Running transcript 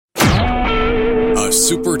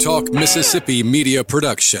SuperTalk Mississippi media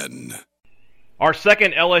production. Our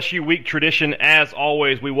second LSU Week tradition, as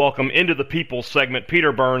always, we welcome into the People segment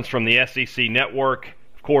Peter Burns from the SEC Network.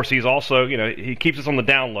 Of course, he's also, he keeps us on the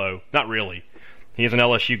down low. Not really. He is an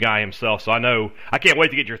LSU guy himself, so I can't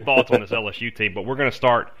wait to get your thoughts on this LSU team. But we're going to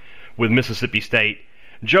start with Mississippi State.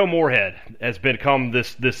 Joe Moorhead has become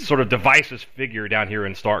this sort of divisive figure down here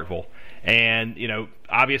in Starkville. And,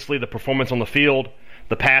 obviously the performance on the field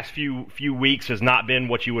the past few weeks has not been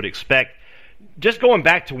what you would expect. Just going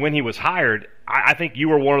back to when he was hired, I think you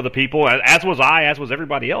were one of the people, as was I, as was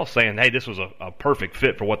everybody else, saying, hey, this was a perfect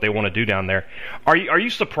fit for what they want to do down there. Are you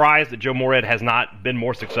surprised that Joe Moorhead has not been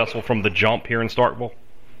more successful from the jump here in Starkville?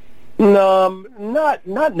 No,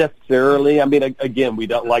 not necessarily. I mean, again, we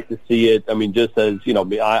don't like to see it. I mean, just as,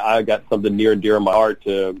 I got something near and dear in my heart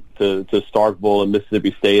to Starkville and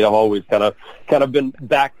Mississippi State. I've always kind of been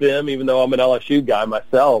back them, even though I'm an LSU guy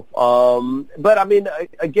myself. But I mean,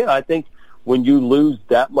 again, I think when you lose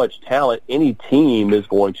that much talent, any team is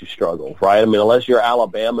going to struggle, right? I mean, unless you're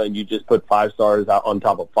Alabama and you just put 5 stars out on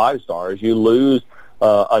top of 5 stars, you lose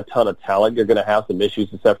a ton of talent. You're going to have some issues,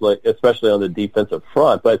 especially on the defensive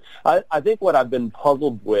front. But I think what I've been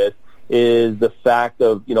puzzled with is the fact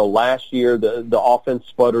of, last year the offense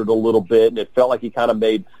sputtered a little bit, and it felt like he kind of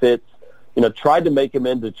made Fitz, tried to make him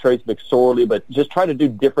into Trace McSorley, but just tried to do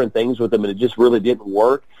different things with him, and it just really didn't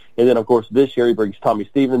work. And then, of course, this year he brings Tommy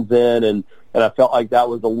Stevens in, and I felt like that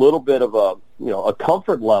was a little bit of a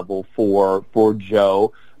comfort level for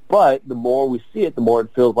Joe. But the more we see it, the more it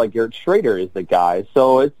feels like Garrett Schrader is the guy.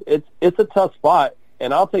 So it's a tough spot.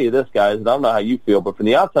 And I'll tell you this, guys, and I don't know how you feel, but from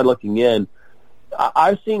the outside looking in,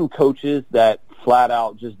 I've seen coaches that flat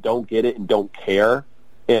out just don't get it and don't care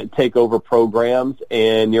and take over programs,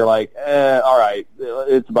 and you're like, all right,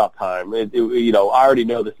 it's about time. I already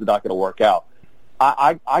know this is not going to work out.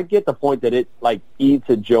 I get the point that it eats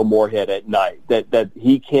at Joe Moorhead at night, that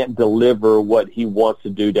he can't deliver what he wants to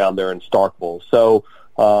do down there in Starkville. So,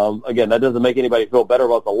 again, that doesn't make anybody feel better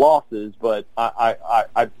about the losses, but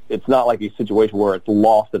it's not like a situation where it's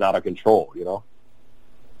lost and out of control,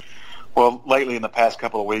 Well, lately in the past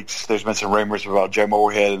couple of weeks, there's been some rumors about Joe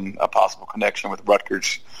Moorhead and a possible connection with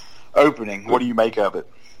Rutgers opening. What do you make of it?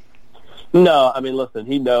 No, I mean, listen,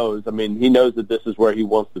 he knows. I mean, he knows that this is where he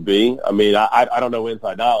wants to be. I mean, I don't know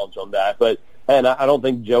inside knowledge on that, and I don't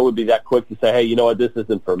think Joe would be that quick to say, hey, you know what, this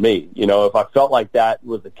isn't for me. If I felt like that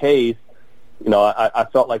was the case, I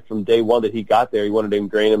felt like from day one that he got there, he wanted to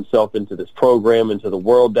ingrain himself into this program, into the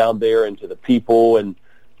world down there, into the people, and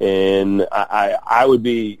I would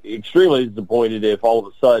be extremely disappointed if all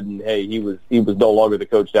of a sudden, hey, he was no longer the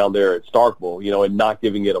coach down there at Starkville, and not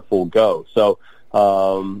giving it a full go. So,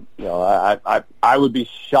 I would be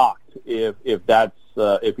shocked if that's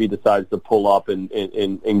if he decides to pull up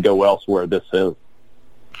and go elsewhere this soon.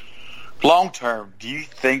 Long term, do you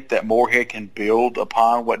think that Moorhead can build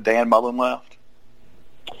upon what Dan Mullen left?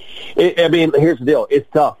 I mean, here's the deal. It's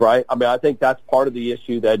tough, right? I mean, I think that's part of the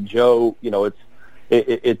issue that Joe,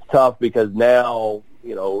 it's tough because now,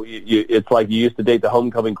 it's like you used to date the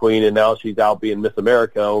homecoming queen, and now she's out being Miss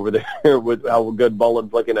America over there with how good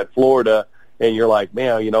Mullen's looking at Florida. And you're like,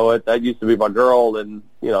 man, that used to be my girl, and,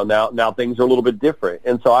 now things are a little bit different.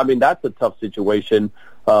 And so, I mean, that's a tough situation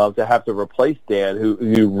to have to replace Dan,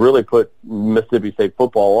 who really put Mississippi State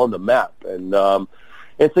football on the map. And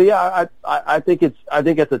so, yeah, I think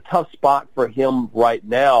it's a tough spot for him right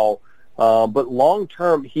now. But long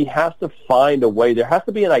term, he has to find a way. There has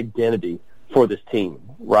to be an identity for this team,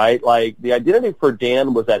 right? Like the identity for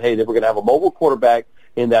Dan was that, hey, they were going to have a mobile quarterback,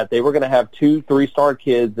 in that they were going to have 2 3-star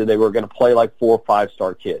kids, and they were going to play like 4 or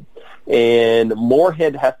 5-star kids. And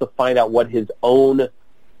Moorhead has to find out what his own,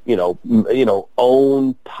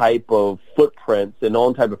 own type of footprints and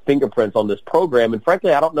own type of fingerprints on this program. And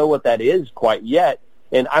frankly, I don't know what that is quite yet.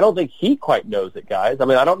 And I don't think he quite knows it, guys. I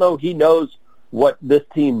mean, I don't know he knows what this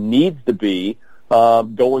team needs to be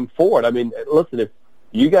going forward. I mean, listen, if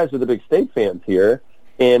you guys are the big State fans here,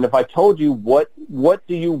 and if I told you what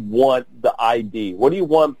do you want the ID, what do you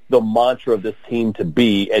want the mantra of this team to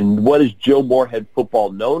be, and what is Joe Moorhead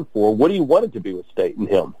football known for, what do you want it to be with State and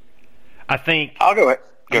him? I think I'll go ahead.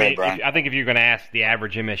 Go ahead, Brian. I think if you're going to ask the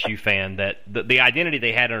average MSU fan, that the identity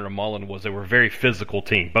they had under Mullen was they were a very physical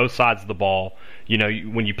team, both sides of the ball.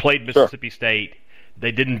 When you played Mississippi State,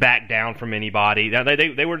 they didn't back down from anybody. Now,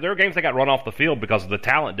 there were games they got run off the field because of the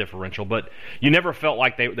talent differential, but you never felt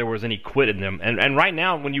like there was any quit in them. And right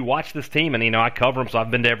now, when you watch this team, and I cover them, so I've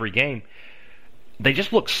been to every game, they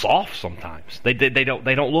just look soft sometimes. They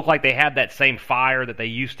don't look like they have that same fire that they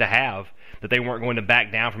used to have, that they weren't going to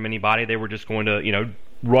back down from anybody. They were just going to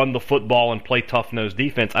run the football and play tough-nosed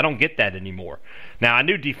defense. I don't get that anymore. Now, I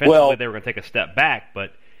knew defensively they were going to take a step back,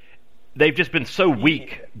 but they've just been so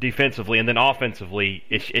weak defensively, and then offensively,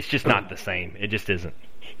 it's just not the same. It just isn't.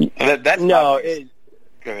 That's no.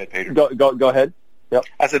 Go ahead, Peter. Go ahead. Yep.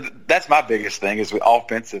 I said that's my biggest thing is with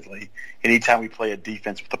offensively. Anytime we play a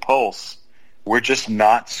defense with a pulse, we're just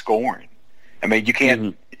not scoring. I mean, you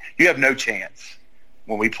can't. You have no chance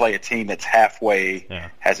when we play a team that's halfway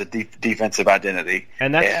has a defensive identity.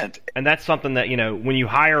 And that's something that, when you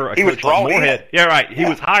hire a coach like Moorhead, he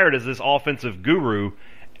was hired as this offensive guru,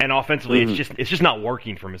 and offensively it's just not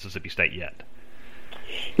working for Mississippi State yet.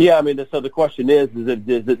 Yeah, I mean, so the question is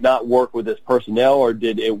does it not work with this personnel, or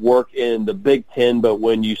did it work in the Big Ten, but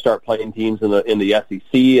when you start playing teams in the SEC,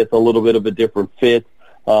 it's a little bit of a different fit?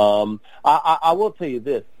 I will tell you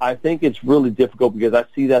this. I think it's really difficult because I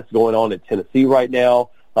see that's going on in Tennessee right now.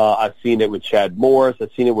 I've seen it with Chad Morris.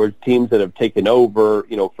 I've seen it with teams that have taken over,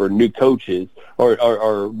 for new coaches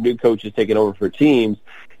or new coaches taking over for teams,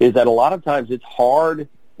 is that a lot of times it's hard.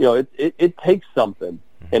 It takes something.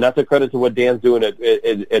 And that's a credit to what Dan's doing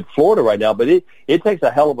at Florida right now. But it takes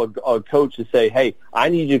a hell of a coach to say, hey, I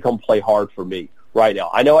need you to come play hard for me right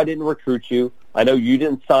now. I know I didn't recruit you. I know you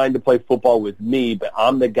didn't sign to play football with me, but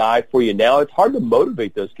I'm the guy for you now. It's hard to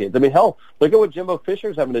motivate those kids. I mean, hell, look at what Jimbo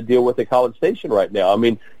Fisher's having to deal with at College Station right now. I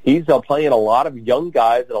mean, he's playing a lot of young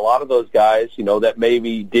guys, and a lot of those guys, that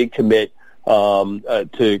maybe did commit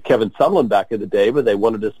to Kevin Sumlin back in the day, but they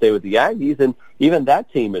wanted to stay with the Aggies, and even that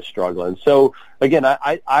team is struggling. So, again,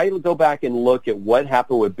 I go back and look at what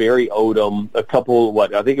happened with Barry Odom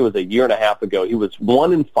I think it was a year and a half ago. He was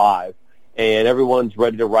 1-5. And everyone's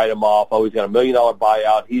ready to write him off. Oh, he's got $1 million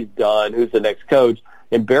buyout. He's done. Who's the next coach?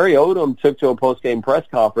 And Barry Odom took to a post-game press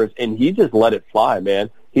conference, and he just let it fly, man.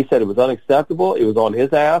 He said it was unacceptable. It was on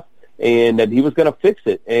his ass, and that he was going to fix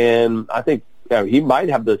it. And I think he might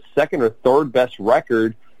have the second or third best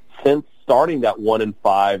record since starting that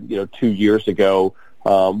 1-5, 2 years ago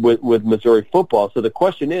with Missouri football. So the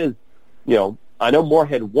question is, I know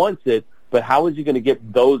Moorhead wants it, but how is he going to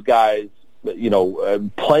get those guys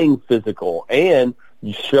playing physical and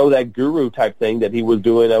show that guru type thing that he was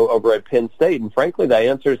doing over at Penn State? And frankly, the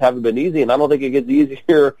answers haven't been easy, and I don't think it gets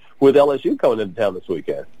easier with LSU coming into town this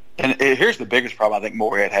weekend. And here's the biggest problem I think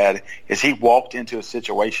Moorhead had is he walked into a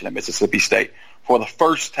situation at Mississippi State for the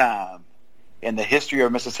first time in the history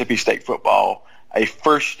of Mississippi State football. A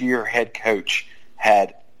first-year head coach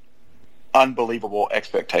had unbelievable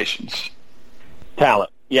expectations. Talent.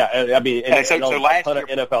 Yeah, I mean, so last year,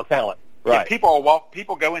 NFL talent. Right. Yeah,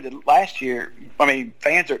 people go into last year. I mean,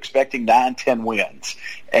 fans are expecting 9-10 wins,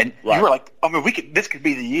 and you were like, this could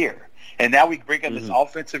be the year. And now we bring in this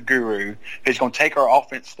offensive guru who's going to take our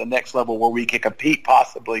offense to the next level where we can compete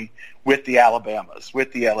possibly with the Alabamas,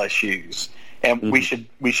 with the LSUs, and we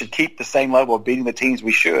should keep the same level of beating the teams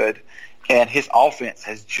we should. And his offense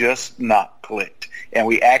has just not clicked, and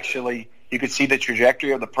you could see the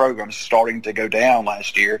trajectory of the program starting to go down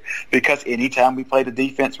last year because anytime we played a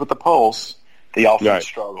defense with the pulse, the offense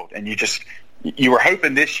struggled. And you were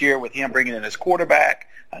hoping this year with him bringing in his quarterback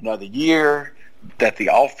another year that the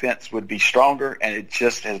offense would be stronger, and it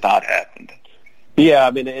just has not happened. Yeah,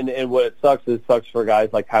 I mean, and what it sucks for guys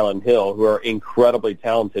like Kylan Hill, who are incredibly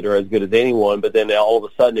talented or as good as anyone, but then all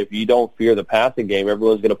of a sudden, if you don't fear the passing game,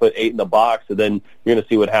 everyone's going to put 8 in the box, and then you're going to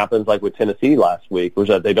see what happens like with Tennessee last week, which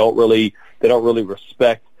is that they don't really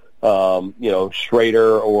respect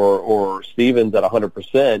Schrader or Stevens at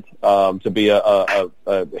 100% to be a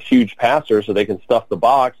huge passer so they can stuff the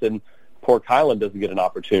box, and poor Kylan doesn't get an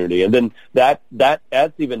opportunity. And then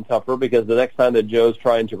that's even tougher because the next time that Joe's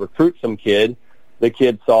trying to recruit some kid, the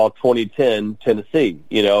kid saw 2010 Tennessee,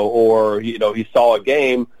 or he saw a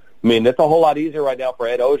game. I mean, it's a whole lot easier right now for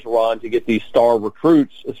Ed Orgeron to get these star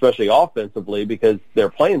recruits, especially offensively, because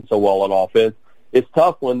they're playing so well on offense. It's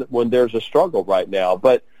tough when there's a struggle right now.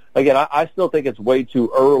 But, again, I still think it's way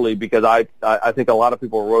too early because I think a lot of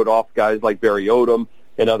people wrote off guys like Barry Odom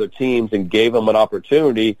and other teams and gave them an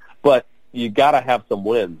opportunity. But you got to have some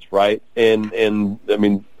wins, right? And I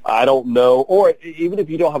mean, I don't know. Or even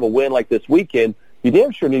if you don't have a win like this weekend, you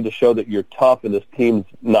damn sure need to show that you're tough and this team's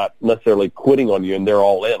not necessarily quitting on you and they're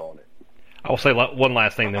all in on it. I'll say one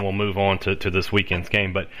last thing, then we'll move on to this weekend's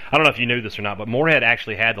game. But I don't know if you knew this or not, but Moorhead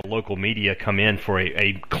actually had the local media come in for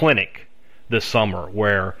a clinic this summer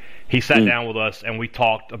where he sat down with us and we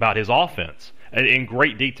talked about his offense in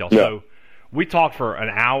great detail. Yeah. So we talked for an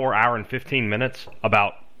hour and 15 minutes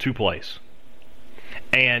about 2 plays.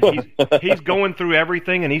 And he's going through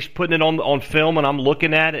everything, and he's putting it on film, and I'm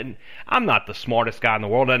looking at it, and I'm not the smartest guy in the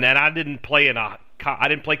world, and I didn't play in a I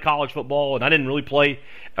didn't play college football, and I didn't really play.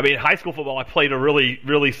 I mean, high school football, I played a really,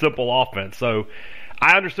 really simple offense. So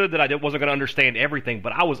I understood that I wasn't going to understand everything,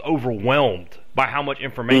 but I was overwhelmed by how much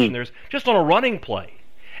information there's just on a running play.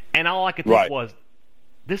 And all I could think was,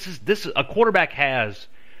 this is a quarterback has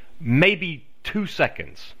maybe 2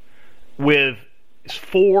 seconds with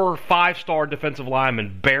 4 5-star defensive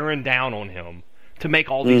linemen bearing down on him to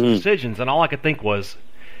make all these decisions. And all I could think was,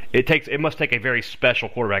 it must take a very special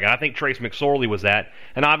quarterback. And I think Trace McSorley was that.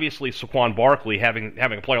 And obviously Saquon Barkley, having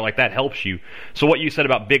a player like that helps you. So what you said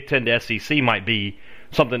about Big Ten to SEC might be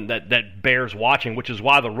something that bears watching, which is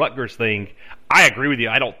why the Rutgers thing, I agree with you.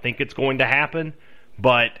 I don't think it's going to happen,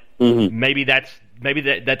 but maybe that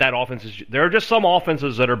offense is. There are just some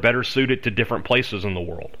offenses that are better suited to different places in the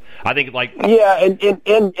world. I think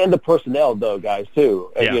and the personnel though, guys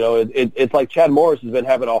too. Yeah. You know, it's like Chad Morris has been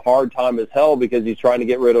having a hard time as hell because he's trying to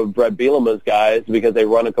get rid of Brett Bielema's guys because they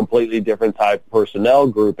run a completely different type of personnel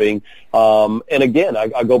grouping. And again,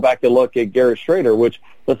 I go back and look at Garrett Schrader, which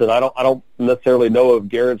listen, I don't necessarily know if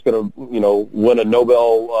Garrett's going to win a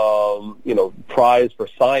Nobel prize for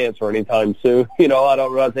science or anytime soon.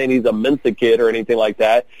 I'm not saying he's a Mensa kid or anything like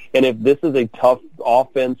that. And if this is a tough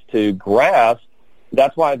offense to grasp,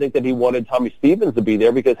 that's why I think that he wanted Tommy Stevens to be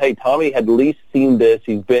there because, hey, Tommy had at least seen this.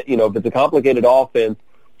 He's been, if it's a complicated offense,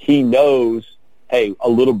 he knows, hey, a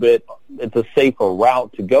little bit, it's a safer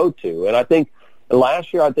route to go to. And I think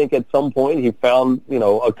last year, at some point he found,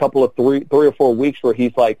 a couple of three or 4 weeks where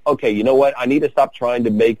he's like, okay, you know what? I need to stop trying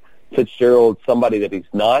to make Fitzgerald somebody that he's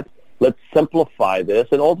not. Let's simplify this.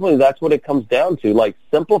 And ultimately that's what it comes down to. Like,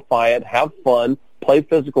 simplify it, have fun, play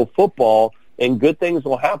physical football, and good things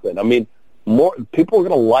will happen. I mean, more people are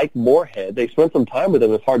going to like Moorhead. They spent some time with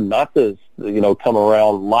him. It's hard not to, come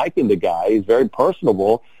around liking the guy. He's very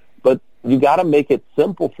personable, but you got to make it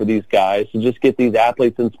simple for these guys to just get these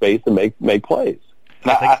athletes in space and make plays.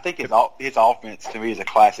 I think his offense to me is a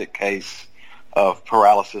classic case of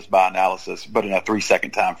paralysis by analysis, but in a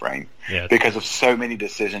 3-second time frame because of so many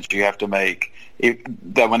decisions you have to make.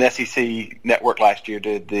 When the SEC Network last year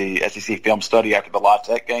did the SEC film study after the La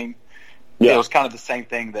Tech game, it was kind of the same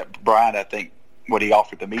thing that Brian, I think, what he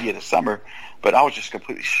offered the media this summer. But I was just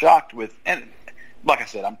completely shocked with, and like I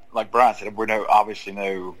said, like Brian said, we're obviously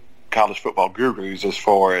no college football gurus as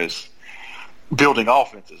far as building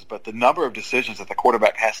offenses, but the number of decisions that the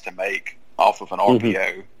quarterback has to make off of an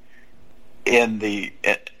RPO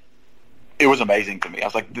it was amazing to me. I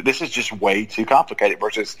was like, this is just way too complicated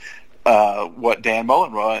versus what Dan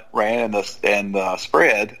Mullen ran in the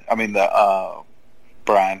spread. I mean,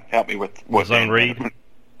 Brian, help me with what zone read.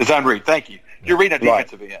 The zone read. Thank you. You're reading a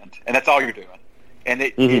defensive end, and that's all you're doing. And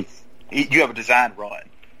you have a designed run,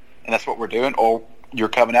 and that's what we're doing. Or you're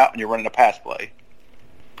coming out and you're running a pass play,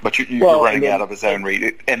 but you're running out of a zone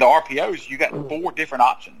read. And the RPOs, you got 4 different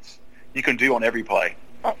options you can do on every play.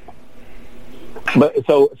 But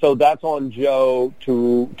so that's on Joe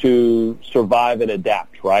to survive and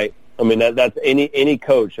adapt, right? I mean, that's any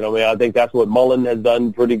coach. And I mean, I think that's what Mullen has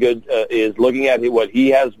done pretty good, is looking at what he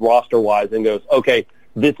has roster-wise and goes, okay,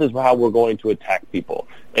 this is how we're going to attack people.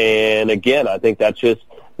 And again, I think that's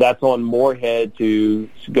on Moorhead to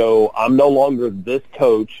go, I'm no longer this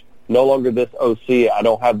coach, no longer this OC. I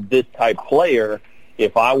don't have this type player.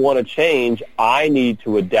 If I want to change, I need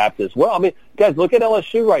to adapt as well. I mean, guys, look at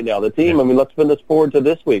LSU right now, the team. I mean, let's spin this forward to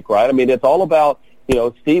this week, right? I mean, it's all about,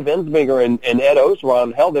 Steve Ensminger and Ed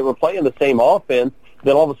Ogeron. Hell, they were playing the same offense.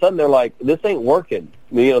 Then all of a sudden they're like, this ain't working.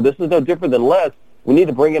 This is no different than Les. We need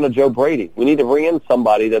to bring in a Joe Brady. We need to bring in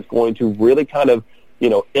somebody that's going to really kind of,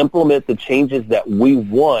 implement the changes that we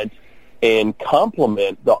want and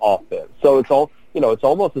complement the offense. So it's all, it's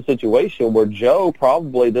almost a situation where Joe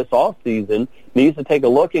probably this offseason needs to take a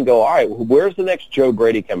look and go, all right, where's the next Joe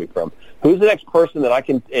Brady coming from? Who's the next person that I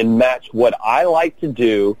can match what I like to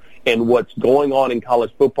do and what's going on in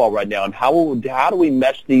college football right now, and how do we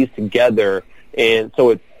mesh these together and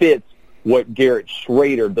so it fits what Garrett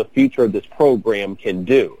Schrader, the future of this program, can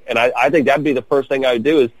do. And I think that'd be the first thing I would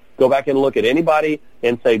do is go back and look at anybody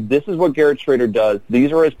and say, this is what Garrett Schrader does.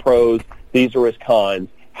 These are his pros. These are his cons.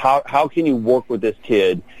 How can you work with this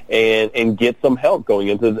kid and get some help going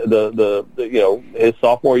into the his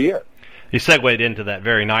sophomore year? You segued into that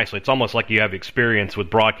very nicely. It's almost like you have experience with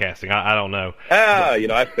broadcasting. I don't know.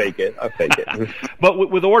 I fake it. But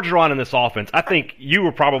with Orgeron in this offense, I think you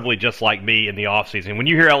were probably just like me in the offseason. When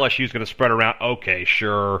you hear LSU's going to spread around, okay,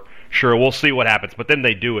 sure, we'll see what happens. But then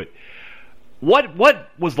they do it. What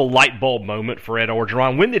was the light bulb moment for Ed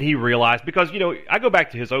Orgeron? When did he realize? Because, I go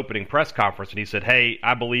back to his opening press conference, and he said, hey,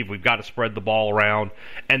 I believe we've got to spread the ball around.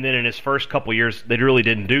 And then in his first couple of years, they really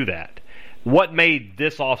didn't do that. What made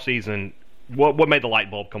this offseason what made the light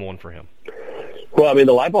bulb come on for him? Well, I mean,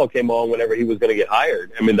 the light bulb came on whenever he was going to get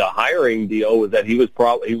hired. I mean, the hiring deal was that he was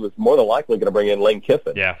more than likely going to bring in Lane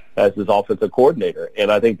Kiffin as his offensive coordinator,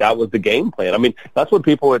 and I think that was the game plan. I mean, that's what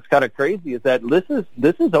it's kind of crazy is that this is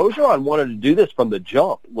Orgeron wanted to do this from the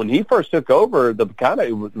jump. When he first took over, it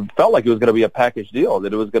felt like it was going to be a package deal,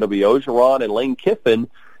 that it was going to be Orgeron and Lane Kiffin,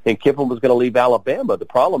 and Kiffin was going to leave Alabama. The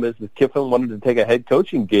problem is that Kiffin wanted to take a head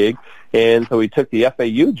coaching gig, and so he took the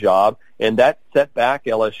FAU job, and that set back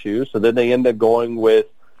LSU. So then they ended up going with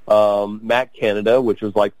Matt Canada, which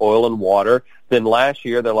was like oil and water. Then last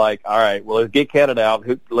year they're like, all right, well, let's get Canada out.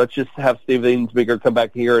 Let's just have Steve Ensminger come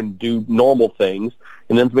back here and do normal things.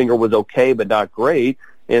 And Ensminger was okay but not great.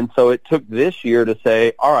 And so it took this year to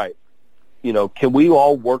say, all right, can we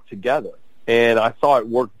all work together? And I saw it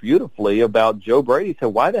work beautifully about Joe Brady said,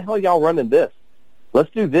 why the hell y'all running this?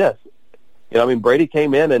 Let's do this. Brady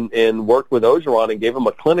came in and worked with Orgeron and gave him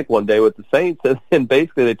a clinic one day with the Saints, and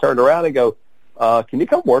basically they turned around and go, can you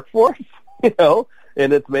come work for us?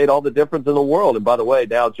 And it's made all the difference in the world. And by the way,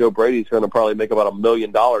 now Joe Brady's going to probably make about $1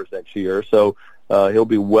 million next year, so he'll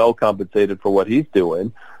be well compensated for what he's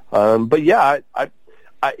doing. But yeah,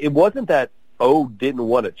 it wasn't that didn't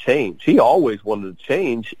want to change. He always wanted to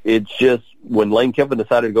change. It's just when Lane Kiffin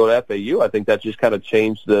decided to go to FAU, I think that just kind of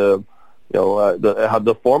changed the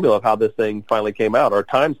formula of how this thing finally came out, or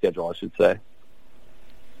time schedule, I should say.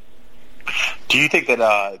 Do you think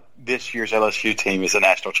that this year's LSU team is a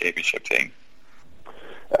national championship team?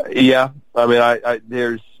 Yeah. I mean,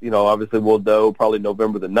 there's, obviously we'll know probably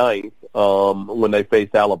November the 9th when they face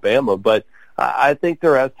Alabama, but I think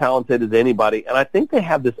they're as talented as anybody, and I think they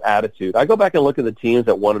have this attitude. I go back and look at the teams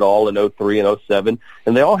that won it all in 03 and 07,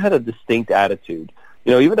 and they all had a distinct attitude.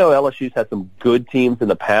 Even though LSU's had some good teams in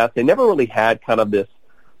the past, they never really had kind of this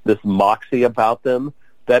moxie about them.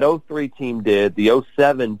 That 03 team did. The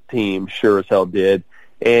 07 team sure as hell did.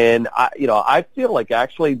 And I feel like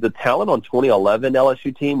actually the talent on 2011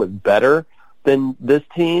 LSU team was better than this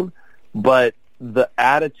team, but the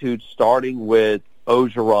attitude starting with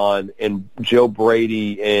Orgeron and Joe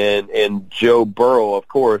Brady and Joe Burrow, of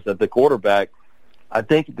course, at the quarterback, I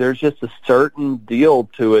think there's just a certain deal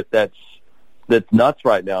to it that's nuts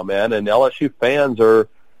right now, man. And LSU fans are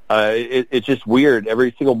it's just weird.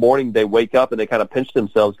 Every single morning they wake up and they kind of pinch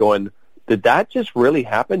themselves going, did that just really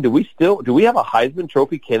happen? Do we have a Heisman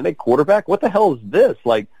Trophy candidate quarterback? What the hell is this?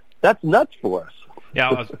 Like, that's nuts for us.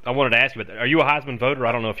 Yeah, I wanted to ask you about that. Are you a Heisman voter?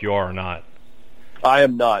 I don't know if you are or not. I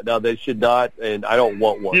am not. No, they should not, and I don't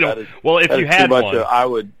want one. If you had one, I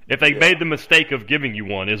would. If they made the mistake of giving you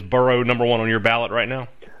one, is Burrow number one on your ballot right now?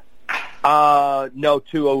 No,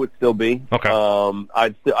 Tua would still be. Okay.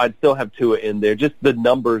 I'd still have Tua in there. Just the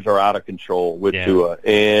numbers are out of control with Tua,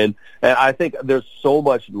 and I think there's so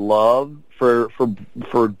much love for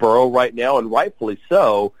Burrow right now, and rightfully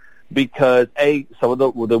so, because some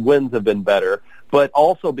of the wins have been better, but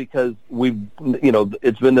also because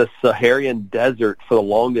it's been the Saharan desert for the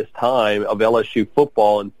longest time of LSU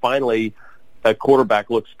football, and finally a quarterback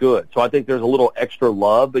looks good. So I think there's a little extra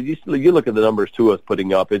love, but you look at the numbers Tua's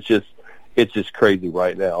putting up, it's just crazy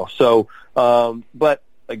right now. So, but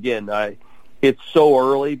again, it's so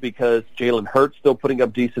early because Jalen Hurts still putting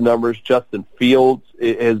up decent numbers. Justin Fields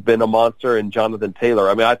has been a monster, and Jonathan Taylor.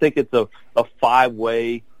 I mean, I think it's a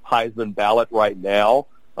 5-way Heisman ballot right now.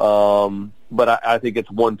 But I think it's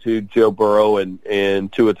 1-2 Joe Burrow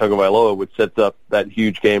and Tua Tagovailoa, which sets up that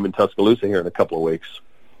huge game in Tuscaloosa here in a couple of weeks.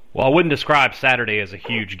 Well, I wouldn't describe Saturday as a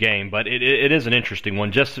huge game, but it is an interesting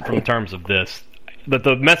one just from terms of this. But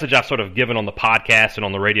the message I've sort of given on the podcast and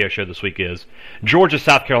on the radio show this week is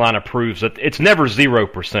Georgia-South Carolina proves that it's never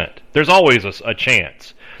 0%. There's always a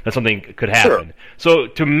chance that something could happen. Sure. So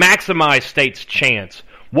to maximize State's chance,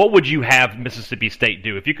 what would you have Mississippi State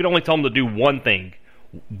do? If you could only tell them to do one thing,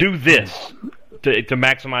 do this to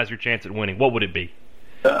maximize your chance at winning, what would it be?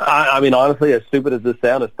 I mean, honestly, as stupid as this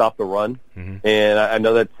sounds, is stop the run. Mm-hmm. And I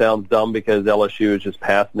know that sounds dumb because LSU is just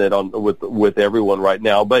passing it on with everyone right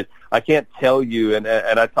now. But I can't tell you, and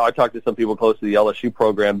I talked to some people close to the LSU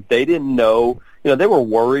program. They didn't know, they were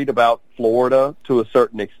worried about Florida to a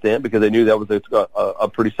certain extent because they knew that was a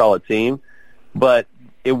pretty solid team. But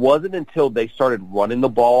it wasn't until they started running the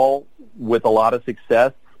ball with a lot of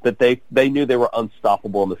success that they knew they were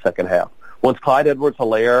unstoppable in the second half. Once Clyde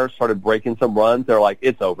Edwards-Helaire started breaking some runs, they're like,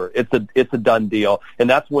 it's over. It's a done deal. And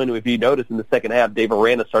that's when, if you notice in the second half, Dave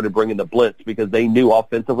Aranda started bringing the blitz because they knew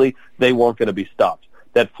offensively they weren't going to be stopped.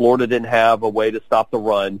 That Florida didn't have a way to stop the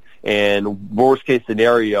run, and worst case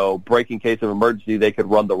scenario, breaking case of emergency, they could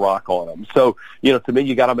run the rock on them. So, to me,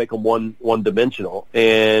 you got to make them one-dimensional.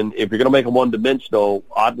 And if you're going to make them one-dimensional,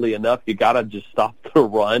 oddly enough, you got to just stop the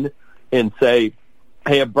run. and say,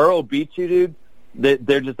 hey, if Burrow beats you, dude,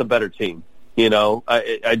 they're just a better team. You know,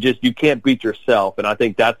 you can't beat yourself. And I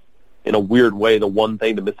think that's, in a weird way, the one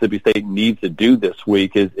thing that Mississippi State needs to do this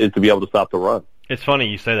week is to be able to stop the run. It's funny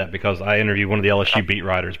you say that because I interviewed one of the LSU beat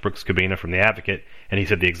writers, Brooks Cabina from The Advocate, and he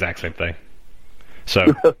said the exact same thing.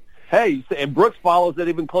 So, hey, and Brooks follows it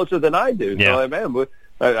even closer than I do. Yeah. So, man,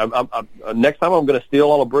 next time I'm going to steal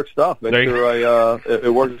all of Brooks' stuff. Make sure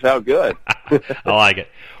it works out good. I like it.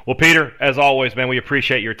 Well, Peter, as always, man, we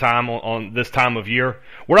appreciate your time on this time of year.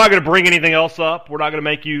 We're not going to bring anything else up. We're not going to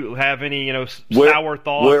make you have any, sour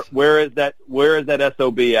thoughts. Where is that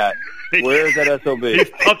SOB at? Where is that SOB? He's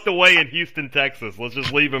tucked away in Houston, Texas. Let's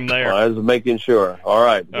just leave him there. I was making sure. All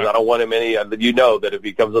right. I don't want him any. You know that if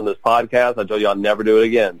he comes on this podcast, I told you I'll never do it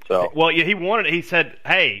again. So. Well, yeah, he wanted it. He said,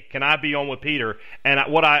 hey, can I be on with Peter? And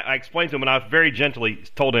what I explained to him, and I very gently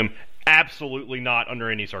told him, absolutely not under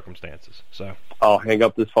any circumstances. So I'll hang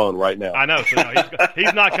up this phone right now. I know. So no,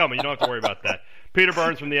 he's not coming. You don't have to worry about that. Peter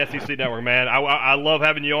Burns from the SEC Network, man. I love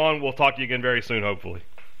having you on. We'll talk to you again very soon, hopefully.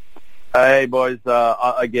 Hey, boys.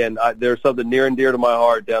 Again, there's something near and dear to my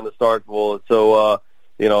heart down to Starkville. So,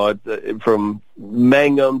 from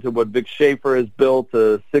Mangum to what Vic Schaefer has built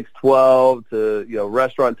to 612 to,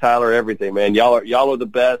 Restaurant Tyler, everything, man. Y'all are the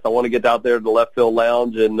best. I want to get out there to the left field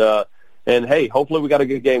lounge and hey, hopefully we got a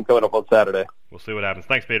good game coming up on Saturday. We'll see what happens.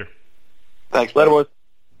 Thanks, Peter. Thanks. Later, boys.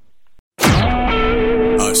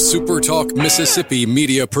 A SuperTalk Mississippi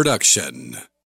media production.